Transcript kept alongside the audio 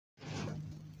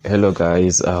Hello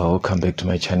guys, welcome back to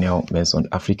my channel. Memo on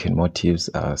African motives.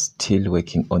 Still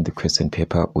working on the question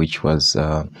paper which was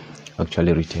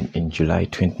actually written in July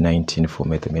 2019 for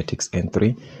mathematics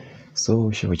N3. So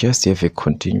shall we just have a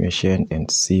continuation and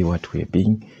see what we're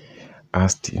being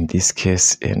asked in this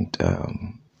case and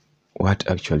what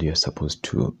actually you're supposed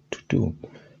to do.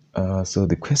 So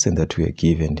the question that we are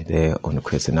given there on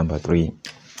question number 3,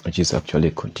 which is actually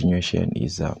a continuation,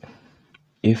 is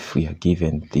if we are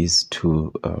given these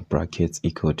two brackets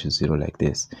equal to 0 like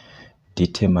this,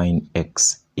 determine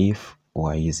x if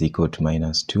y is equal to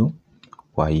 -2,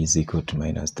 y is equal to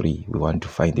 -3. We want to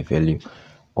find the value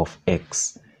of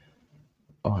x.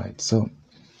 Alright, so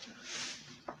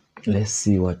let's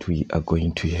see what we are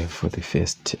going to have for the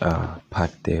first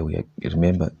part there.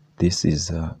 Remember, this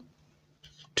is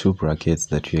two brackets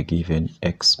that we are given,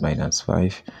 x minus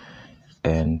 5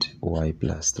 and y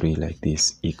plus 3 like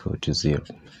this equal to 0.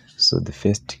 So the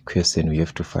first question, we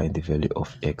have to find the value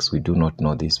of x. We do not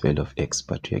know this value of x,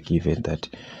 but we are given that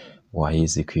y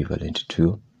is equivalent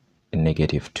to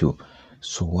 -2.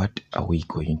 So what are we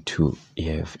going to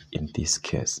have in this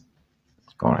case?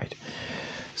 All right,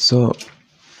 so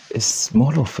it's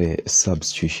more of a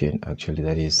substitution actually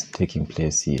that is taking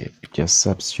place here. Just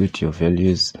substitute your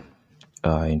values.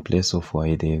 In place of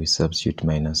y there, we substitute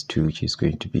 -2, which is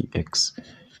going to be x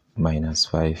minus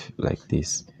 5 like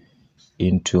this,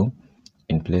 into,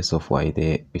 in place of y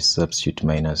there, we substitute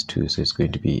 -2, so it's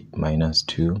going to be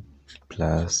 -2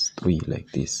 plus 3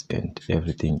 like this, and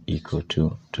everything equal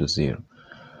to 0.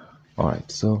 All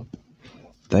right, so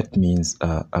that means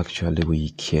actually we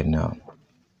can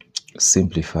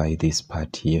simplify this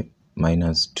part here.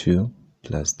 -2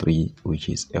 plus 3, which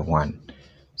is a 1.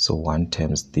 So 1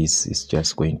 times this is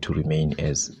just going to remain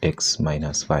as x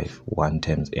minus 5. 1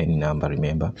 times any number,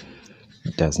 remember,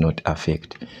 does not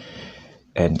affect.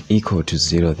 And equal to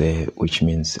 0 there, which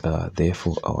means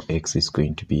therefore our x is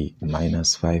going to be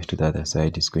 -5. To the other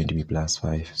side is going to be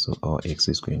 +5. So our x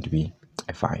is going to be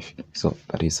a 5. So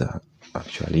that is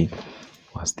actually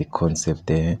was the concept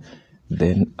there.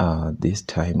 Then this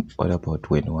time, what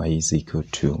about when y is equal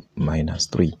to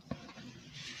 -3?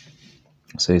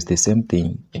 So it's the same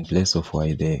thing. In place of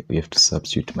y there, we have to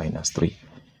substitute -3.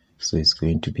 So it's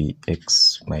going to be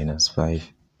x minus 5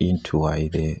 into y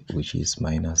there, which is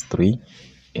 -3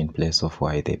 in place of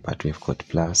y there, but we've got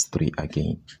 +3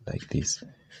 again like this,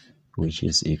 which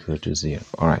is equal to 0.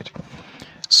 All right,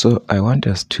 so I want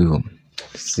us to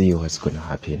see what's going to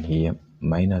happen here.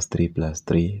 -3 plus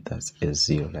 3, that's a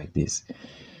 0 like this.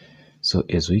 So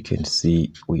as we can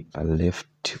see, we are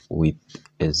left with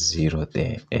a 0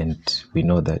 there, and we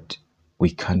know that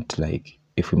we can't, like,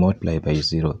 if we multiply by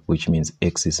 0, which means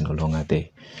x is no longer there.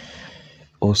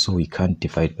 Also, we can't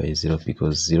divide by 0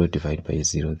 because 0 divided by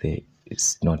 0 there,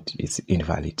 it's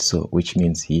invalid. So which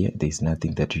means here there's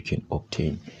nothing that you can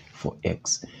obtain for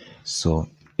x. So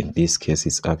in this case,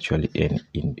 it's actually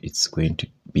it's going to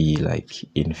be like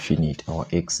infinite. Our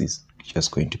x is just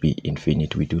going to be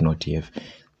infinite. We do not have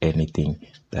anything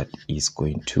that is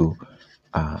going to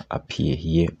appear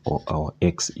here, or our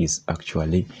x is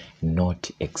actually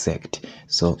not exact.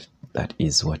 So that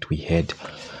is what we had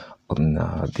on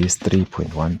this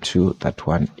 3.12. that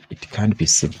one, it can't be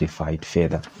simplified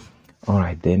further. All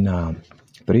right, then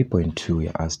 3.2, we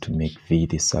are asked to make v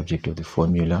the subject of the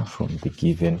formula from the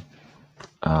given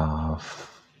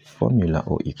formula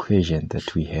or equation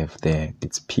that we have there.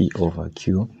 It's p over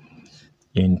q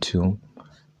into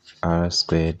r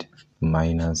squared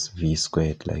minus v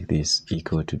squared like this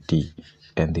equal to d,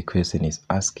 and the question is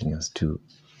asking us to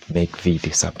make v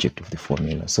the subject of the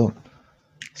formula.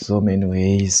 So many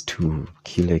ways to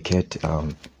kill a cat,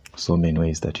 so many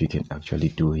ways that we can actually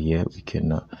do here. We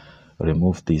can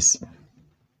remove this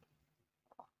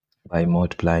by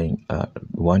multiplying.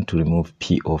 We want to remove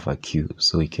p over q,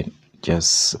 so we can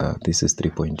just this is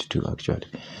 3.2 actually,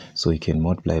 so we can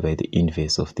multiply by the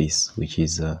inverse of this, which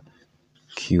is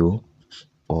q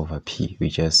over p. We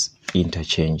just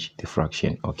interchange the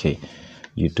fraction. Okay,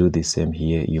 you do the same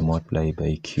here, you multiply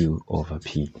by q over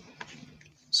p.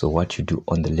 So what you do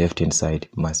on the left hand side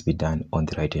must be done on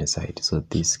the right hand side. So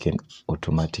this can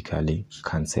automatically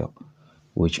cancel,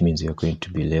 which means you're going to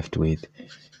be left with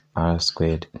r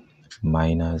squared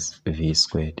minus v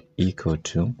squared equal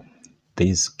to,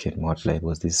 this can multiply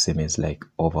because this is same as like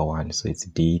over 1. So it's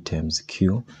d times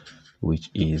q, which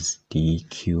is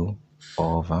dq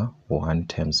over 1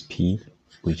 times p,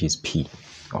 which is p.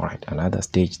 All right, another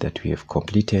stage that we have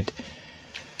completed.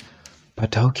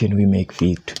 But how can we make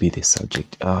v to be the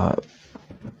subject?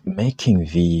 Making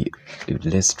v,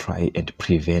 let's try and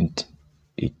prevent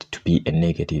it to be a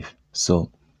negative.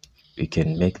 So we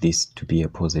can make this to be a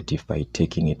positive by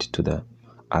taking it to the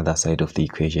other side of the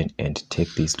equation and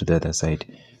take this to the other side,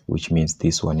 which means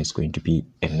this one is going to be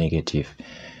a negative.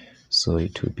 So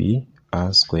it will be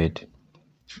r squared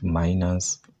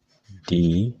minus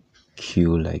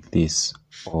dq like this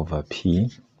over p,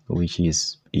 which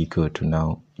is equal to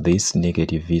now this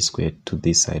negative v squared to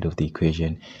this side of the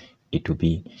equation. It will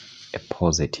be a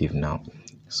positive now.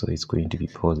 So it's going to be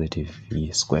positive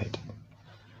v squared.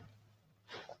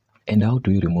 And how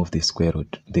do we remove the square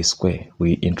root? The square,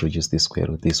 we introduce the square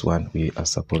root. This one, we are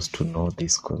supposed to know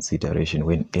this consideration.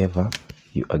 Whenever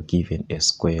you are given a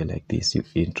square like this, you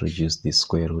introduce the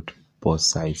square root both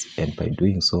sides, and by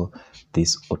doing so,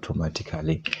 this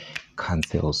automatically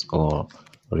cancels or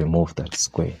remove that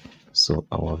square. So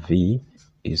our v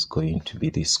is going to be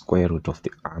the square root of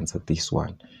the answer, this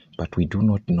one. But we do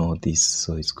not know this,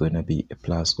 so it's going to be a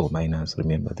plus or minus.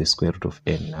 Remember, the square root of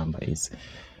n number is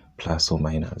plus or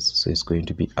minus. So it's going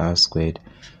to be r squared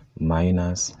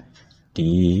minus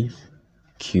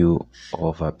dq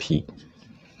over p.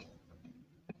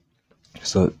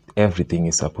 So everything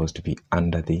is supposed to be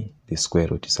under the square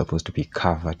root. Is supposed to be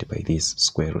covered by this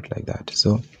square root like that.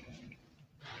 So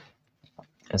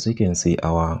as we can see,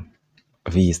 our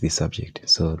v is the subject.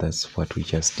 So that's what we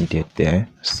just did there.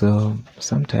 So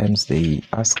sometimes they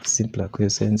ask simpler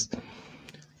questions.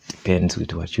 Depends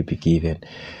with what you be given.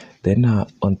 Then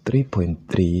on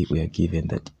 3.3, we are given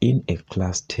that in a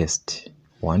class test,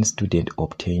 one student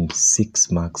obtained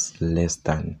 6 marks less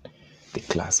than the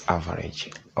class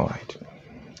average. All right.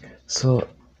 So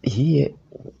here,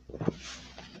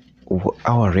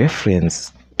 our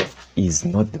reference is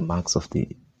not the marks of the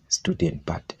student,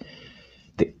 but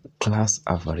the class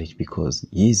average, because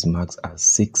his marks are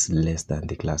 6 less than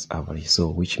the class average. So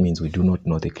which means we do not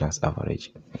know the class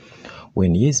average.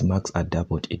 When his marks are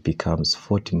doubled, it becomes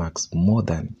 40 marks more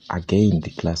than, again,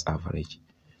 the class average.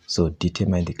 So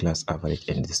determine the class average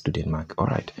and the student mark. All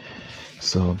right.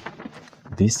 So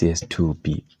this has to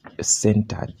be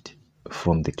centered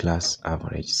from the class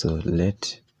average. So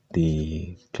let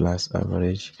the class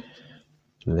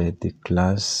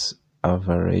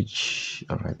average,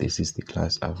 all right, this is the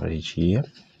class average here,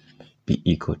 be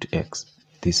equal to x.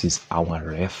 This is our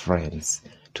reference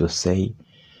to say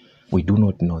we do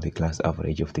not know the class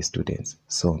average of the students,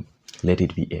 so let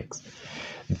it be x.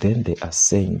 Then they are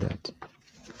saying that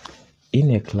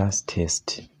in a class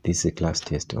test, this is a class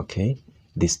test, okay,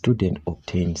 the student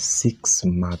obtained 6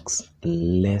 marks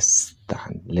less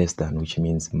than, which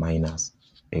means minus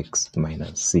x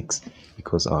minus 6,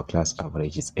 because our class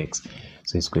average is x.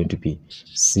 So it's going to be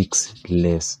 6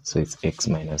 less, so it's x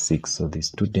minus 6. So the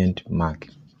student mark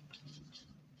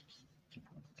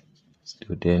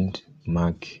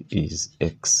is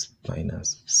x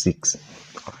minus 6.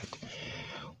 All right.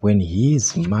 When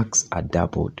his marks are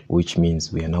doubled, which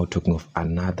means we are now talking of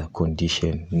another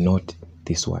condition, not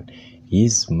this one.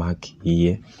 His mark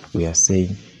here, we are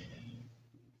saying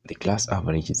the class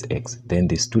average is x, then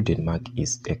the student mark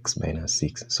is x minus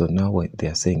 6. So now when they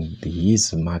are saying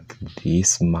this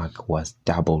mark was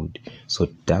doubled. So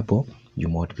double, you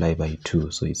multiply by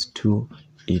 2. So it's 2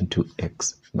 into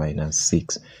x minus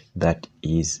 6. That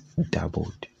is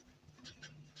doubled.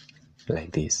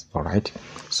 Like this. All right.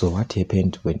 So what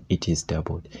happened when it is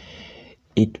doubled?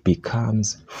 It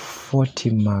becomes 40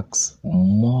 marks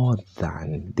more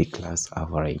than the class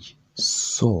average.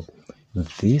 So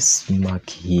this mark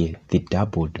here, the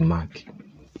doubled mark,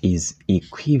 is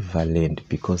equivalent,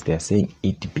 because they are saying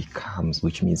it becomes,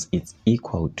 which means it's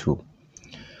equal to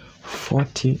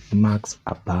 40 marks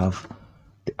above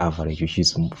the average, which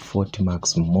is 40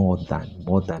 marks more than,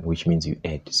 which means you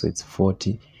add. So it's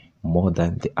 40 more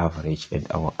than the average, and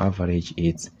our average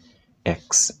is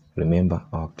x. Remember,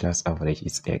 our class average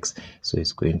is x, so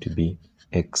it's going to be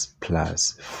x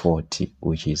plus 40,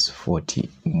 which is 40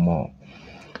 more.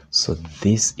 So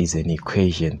this is an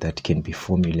equation that can be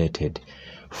formulated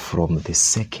from the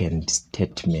second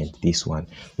statement. This one,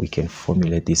 we can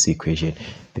formulate this equation.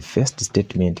 The first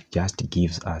statement just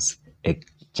gives us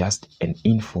just an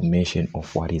information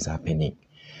of what is happening,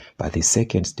 but the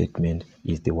second statement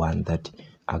is the one that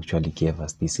actually gave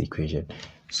us this equation.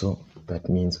 So that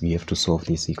means we have to solve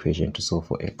this equation to solve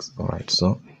for x. All right,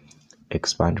 so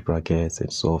expand brackets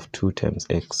and solve 2 times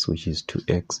x, which is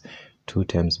 2x. 2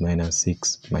 times minus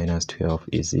 6 minus 12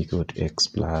 is equal to x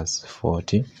plus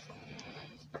 40.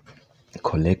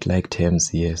 Collect like terms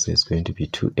here, so it's going to be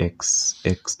 2x.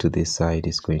 X to this side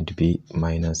is going to be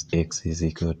minus x is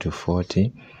equal to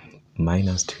 40.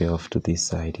 Minus 12 to this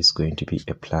side is going to be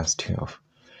a plus 12.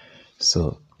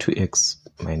 So 2x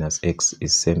minus x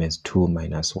is same as 2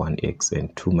 minus 1x,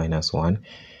 and 2 minus 1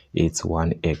 it's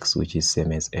 1x, which is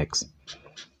same as x.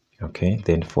 Okay,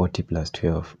 then 40 plus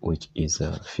 12, which is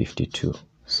 52.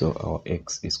 So our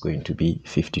x is going to be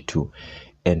 52,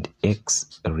 and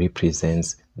x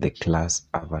represents the class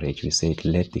average. We said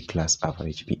let the class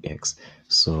average be x,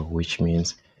 so which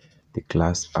means the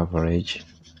class average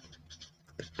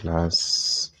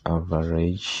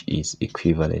is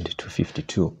equivalent to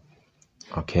 52.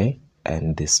 Okay,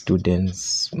 and the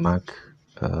student's mark,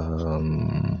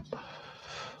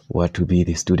 what to be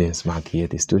the student's mark here?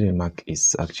 The student mark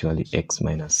is actually x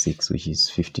minus 6, which is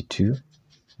 52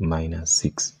 minus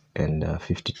 6, and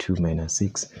 52 minus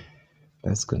 6,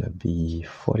 that's gonna be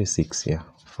 46. Yeah,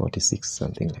 46,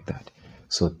 something like that.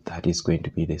 So that is going to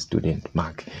be the student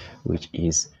mark, which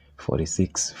is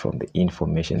 46 from the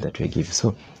information that we give.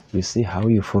 So you see how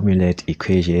you formulate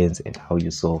equations and how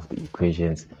you solve the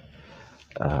equations.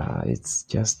 It's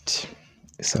just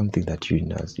something that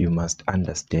you must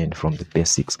understand from the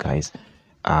basics, guys,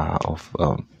 of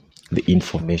the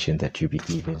information that you be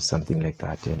given, something like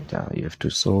that, and you have to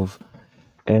solve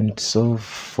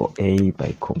for a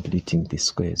by completing the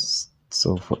squares.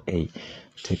 Solve for a.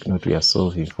 Take note, we are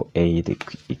solving for a, the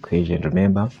equation.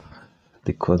 Remember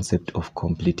the concept of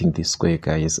completing the square,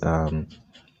 guys.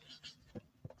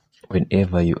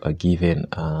 Whenever you are given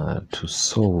to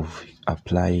solve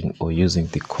applying or using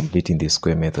the completing the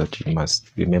square method, you must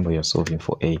remember you're solving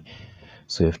for a,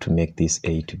 so you have to make this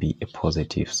a to be a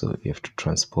positive, so you have to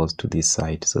transpose to this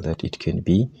side so that it can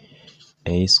be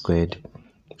a squared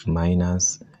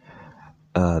minus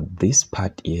this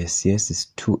part, yes is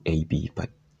 2ab, but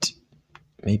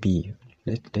maybe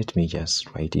let me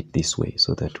just write it this way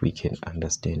so that we can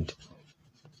understand.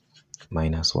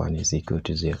 Minus 1 is equal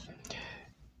to 0.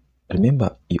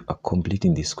 Remember, you are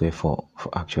completing the square for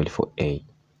a.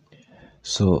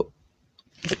 So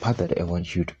the part that I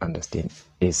want you to understand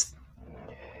is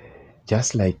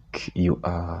just like you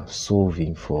are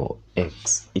solving for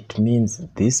x, it means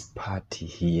this part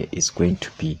here is going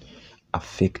to be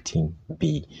affecting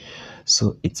b.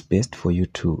 So it's best for you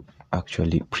to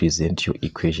actually present your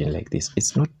equation like this.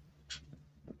 It's not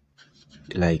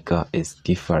like it's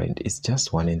different, it's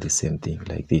just one and the same thing,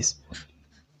 like this.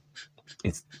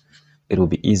 It will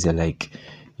be easier, like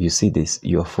you see this,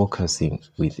 you're focusing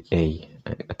with a,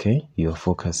 okay, you're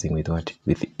focusing with what,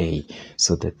 with a,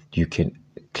 so that you can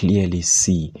clearly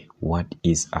see what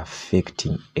is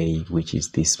affecting a, which is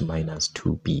this minus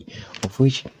 2b, of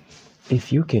which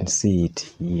if you can see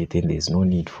it here, then there's no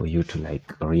need for you to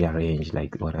like rearrange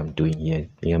like what I'm doing here.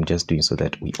 I'm just doing so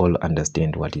that we all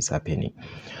understand what is happening.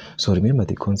 So remember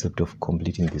the concept of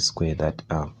completing the square, that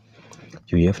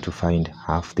you have to find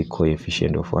half the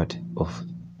coefficient of what, of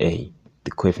a,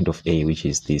 the coefficient of a, which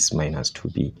is this minus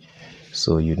 2b.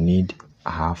 So you need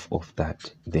half of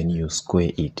that, then you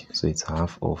square it, so it's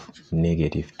half of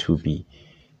negative 2b,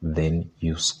 then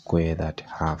you square that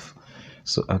half.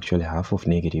 So actually half of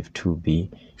negative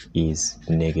 2b is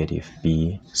negative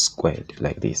b squared,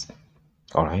 like this.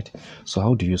 All right, so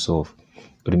how do you solve?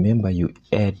 Remember, you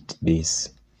add this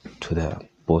to the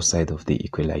both sides of the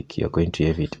equation, like you're going to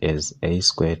have it as a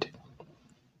squared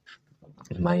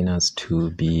minus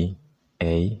 2ba,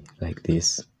 like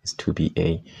this is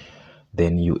 2ba,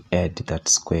 then you add that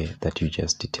square that you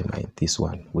just determined, this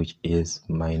one, which is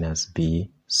minus b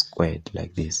squared,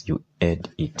 like this, you add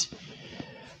it,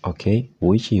 okay,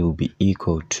 which will be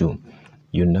equal to,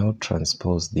 you now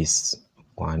transpose this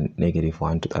one, negative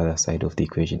 1 to the other side of the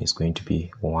equation is going to be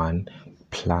 1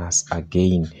 plus,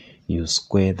 again you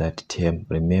square that term.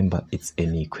 Remember, it's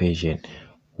an equation.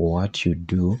 What you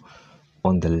do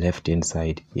on the left hand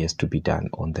side has to be done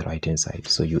on the right hand side.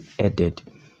 So you added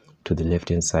to the left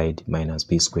hand side minus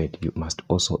b squared, you must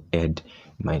also add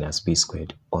minus b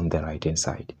squared on the right hand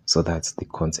side. So that's the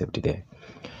concept there.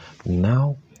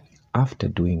 Now after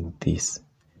doing this,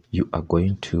 you are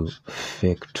going to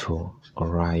factorize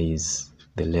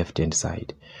the left hand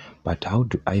side. But how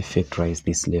do I factorize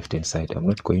this left hand side? I'm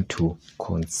not going to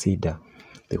consider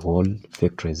the whole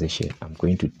factorization. I'm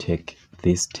going to take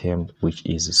this term which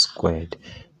is squared,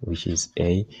 which is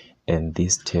a, and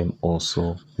this term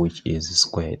also which is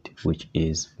squared, which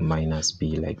is minus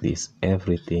b, like this,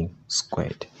 everything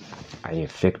squared. I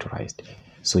have factorized.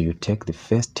 So you take the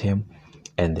first term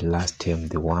and the last term,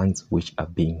 the ones which are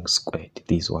being squared,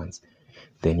 these ones,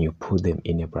 then you put them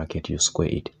in a bracket, you square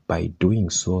it. By doing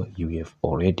so, you have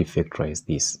already factorized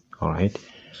this, all right,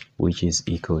 which is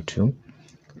equal to,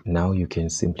 now you can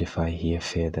simplify here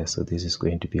further. So this is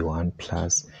going to be 1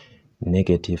 plus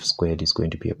negative squared is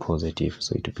going to be a positive,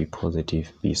 so it will be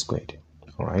positive b squared,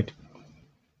 all right.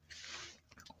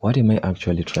 What am I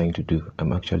actually trying to do?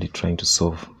 I'm actually trying to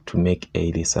solve to make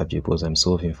A the subject, because I'm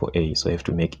solving for A, so I have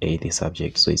to make A the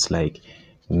subject. So it's like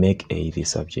make A the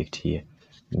subject here,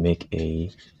 make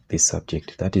A the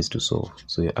subject. That is to solve.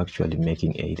 So you're actually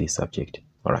making A the subject.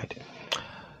 All right,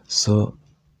 so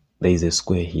there is a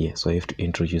square here, so I have to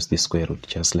introduce the square root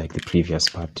just like the previous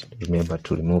part. Remember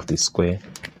to remove the square,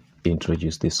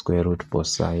 introduce the square root both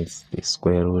sides, the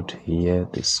square root here,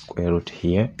 the square root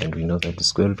here, and we know that the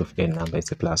square root of a number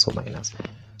is a plus or minus,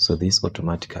 so this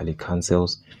automatically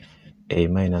cancels. A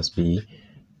minus b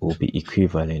will be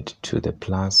equivalent to the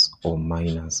plus or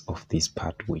minus of this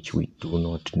part which we do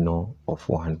not know, of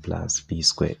 1 plus b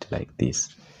squared, like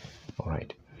this. All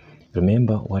right,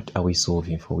 remember, what are we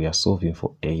solving for? We are solving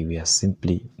for A. We are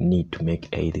simply need to make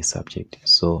A the subject,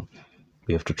 so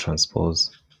we have to transpose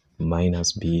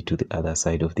minus b to the other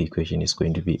side of the equation. Is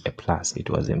going to be a plus.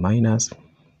 It was a minus,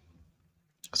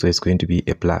 so it's going to be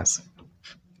a plus.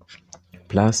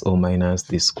 Plus or minus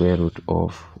the square root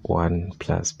of 1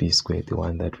 plus b squared, the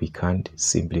one that we can't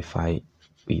simplify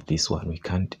with this one. We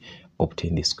can't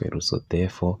obtain the square root, so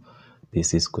therefore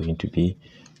this is going to be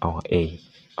our A.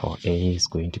 Our A is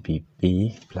going to be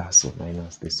b plus or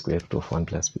minus the square root of 1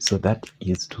 plus b. So that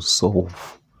is to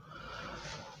solve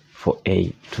for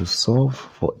A. To solve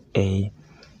for A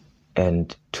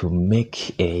and to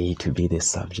make A to be the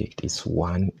subject is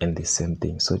one and the same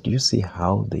thing. So do you see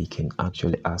how they can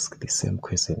actually ask the same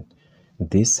question?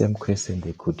 This same question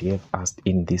they could have asked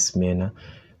in this manner.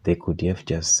 They could have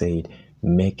just said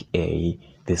make A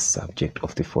the subject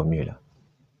of the formula,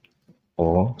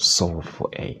 or solve for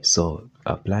A. So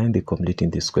applying the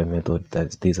completing the square method,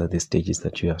 that these are the stages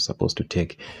that you are supposed to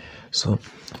take. So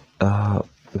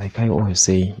like I always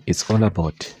say, it's all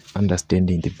about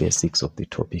understanding the basics of the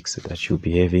topics that you'll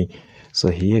be having. So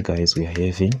here guys, we are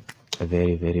having a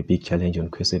very big challenge on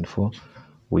question 4,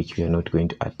 which we are not going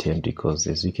to attempt, because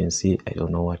as you can see, I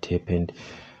don't know what happened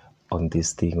on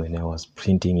this thing when I was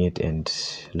printing it, and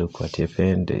look what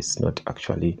happened. It's not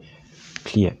actually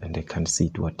clear and I can't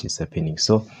see what is happening.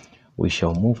 So we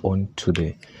shall move on to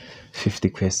the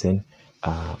 50th question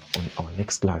on our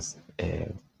next class.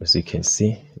 As you can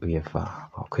see, we have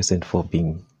our question 4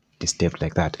 being disturbed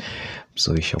like that.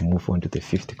 So we shall move on to the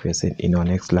 50th question in our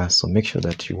next class. So make sure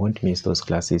that you won't miss those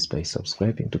classes by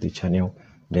subscribing to the channel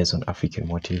based on African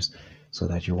Motives, so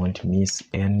that you won't miss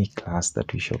any class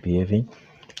that we shall be having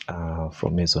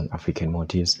from Mason African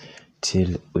Motives.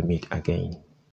 Till we meet again.